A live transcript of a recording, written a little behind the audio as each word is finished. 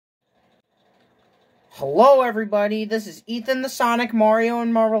Hello everybody, this is Ethan the Sonic, Mario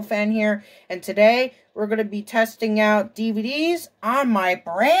and Marvel fan here, and today we're going to be testing out DVDs on my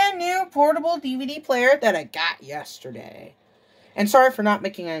brand new portable DVD player that I got yesterday. And sorry for not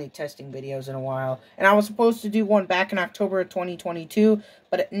making any testing videos in a while, and I was supposed to do one back in October of 2022,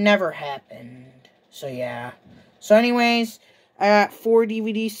 but it never happened. So yeah. So anyways, I got 4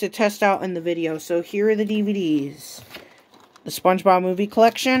 DVDs to test out in the video, so here are the DVDs. The SpongeBob Movie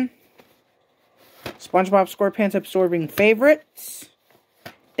Collection, SpongeBob SquarePants Absorbing Favorites,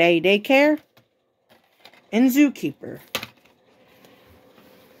 Daddy Daycare, and Zookeeper.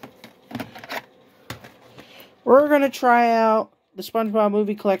 We're going to try out the SpongeBob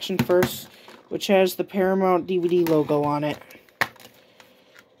Movie Collection first, which has the Paramount DVD logo on it.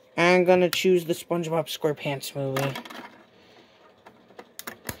 I'm going to choose the SpongeBob SquarePants movie.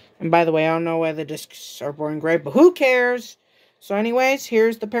 And by the way, I don't know why the discs are boring gray, but who cares? So anyways,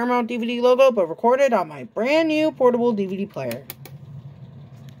 here's the Paramount DVD logo, but recorded on my brand new portable DVD player.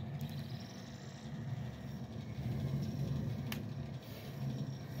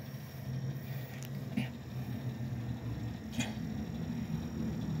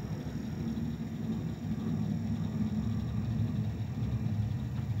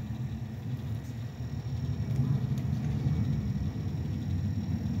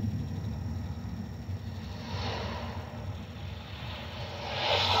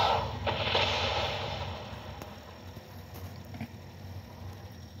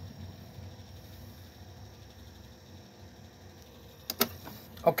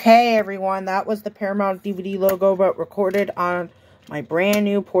 Okay, everyone, that was the Paramount DVD logo, but recorded on my brand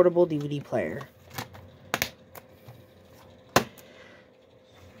new portable DVD player.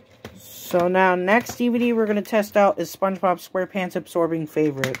 So now, next DVD we're going to test out is SpongeBob SquarePants Absorbing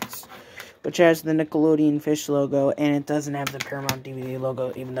Favorites, which has the Nickelodeon fish logo, and it doesn't have the Paramount DVD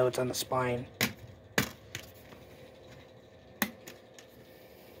logo, even though it's on the spine.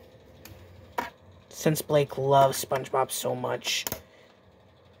 Since Blake loves SpongeBob so much.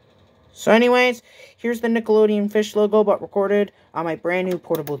 So anyways, here's the Nickelodeon fish logo, but recorded on my brand new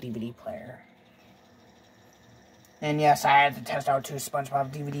portable DVD player. And yes, I had to test out 2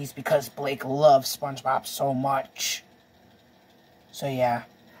 SpongeBob DVDs because Blake loves SpongeBob so much. So yeah.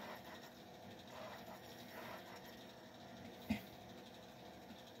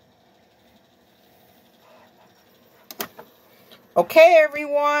 Okay,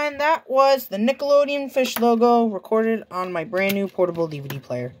 everyone, that was the Nickelodeon fish logo recorded on my brand new portable DVD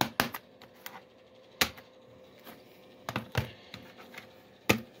player.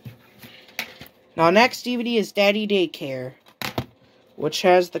 Now, next DVD is Daddy Daycare, which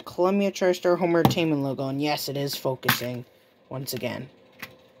has the Columbia TriStar Home Entertainment logo, and yes, it is focusing once again.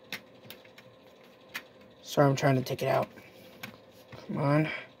 Sorry, I'm trying to take it out. Come on.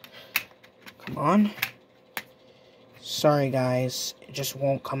 Come on. Sorry, guys. It just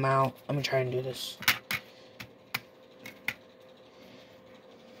won't come out. Let me try and do this.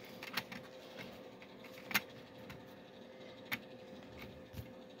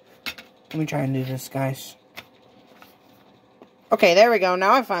 Let me try and do this, guys. Okay, there we go.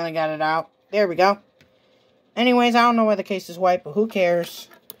 Now I finally got it out. There we go. Anyways, I don't know why the case is white, but who cares?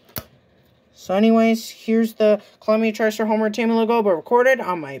 So anyways, here's the Columbia TriStar Home Entertainment logo, but recorded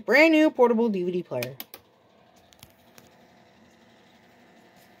on my brand new portable DVD player.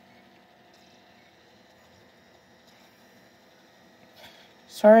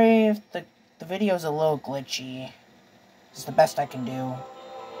 Sorry if the video's a little glitchy. It's the best I can do.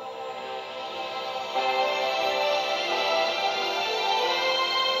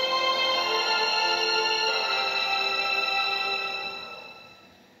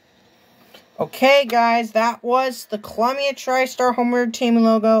 Okay, guys, that was the Columbia TriStar Home Entertainment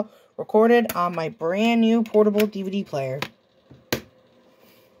logo recorded on my brand new portable DVD player.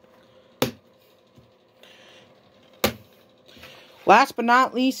 Last but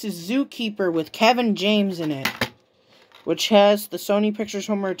not least is Zookeeper with Kevin James in it, which has the Sony Pictures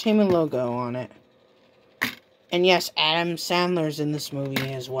Home Entertainment logo on it. And yes, Adam Sandler's in this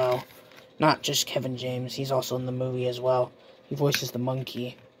movie as well. Not just Kevin James, he's also in the movie as well. He voices the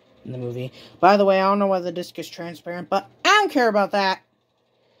monkey in the movie. By the way, I don't know why the disc is transparent, but I don't care about that.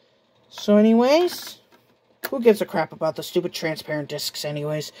 So anyways, who gives a crap about the stupid transparent discs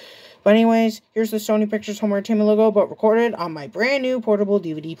anyways? But anyways, here's the Sony Pictures Home Entertainment logo, but recorded on my brand new portable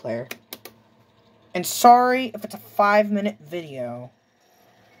DVD player. And sorry if it's a 5-minute video.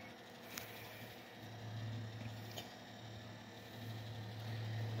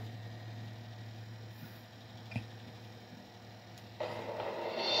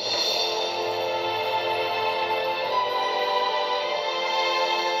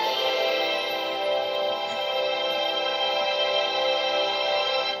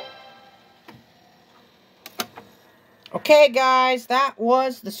 Okay, guys, that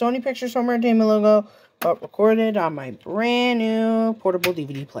was the Sony Pictures Home Entertainment logo, but recorded on my brand new portable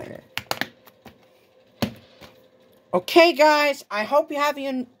DVD player. Okay, guys, I hope you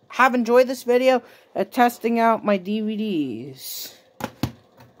have enjoyed this video at testing out my DVDs.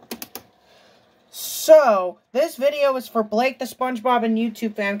 So, this video is for Blake the SpongeBob and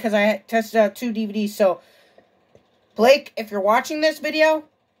YouTube fan, because I tested out 2 DVDs. So, Blake, if you're watching this video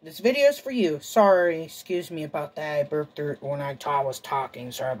is for you. Sorry, excuse me about that. I burped when I was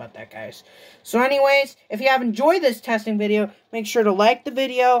talking. Sorry about that, guys. So anyways, if you have enjoyed this testing video, make sure to like the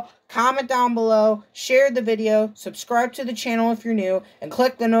video, comment down below, share the video, subscribe to the channel if you're new, and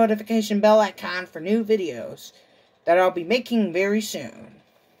click the notification bell icon for new videos that I'll be making very soon.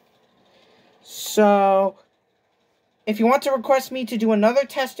 So, if you want to request me to do another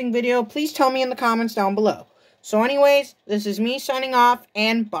testing video, please tell me in the comments down below. So anyways, this is me signing off,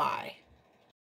 and bye.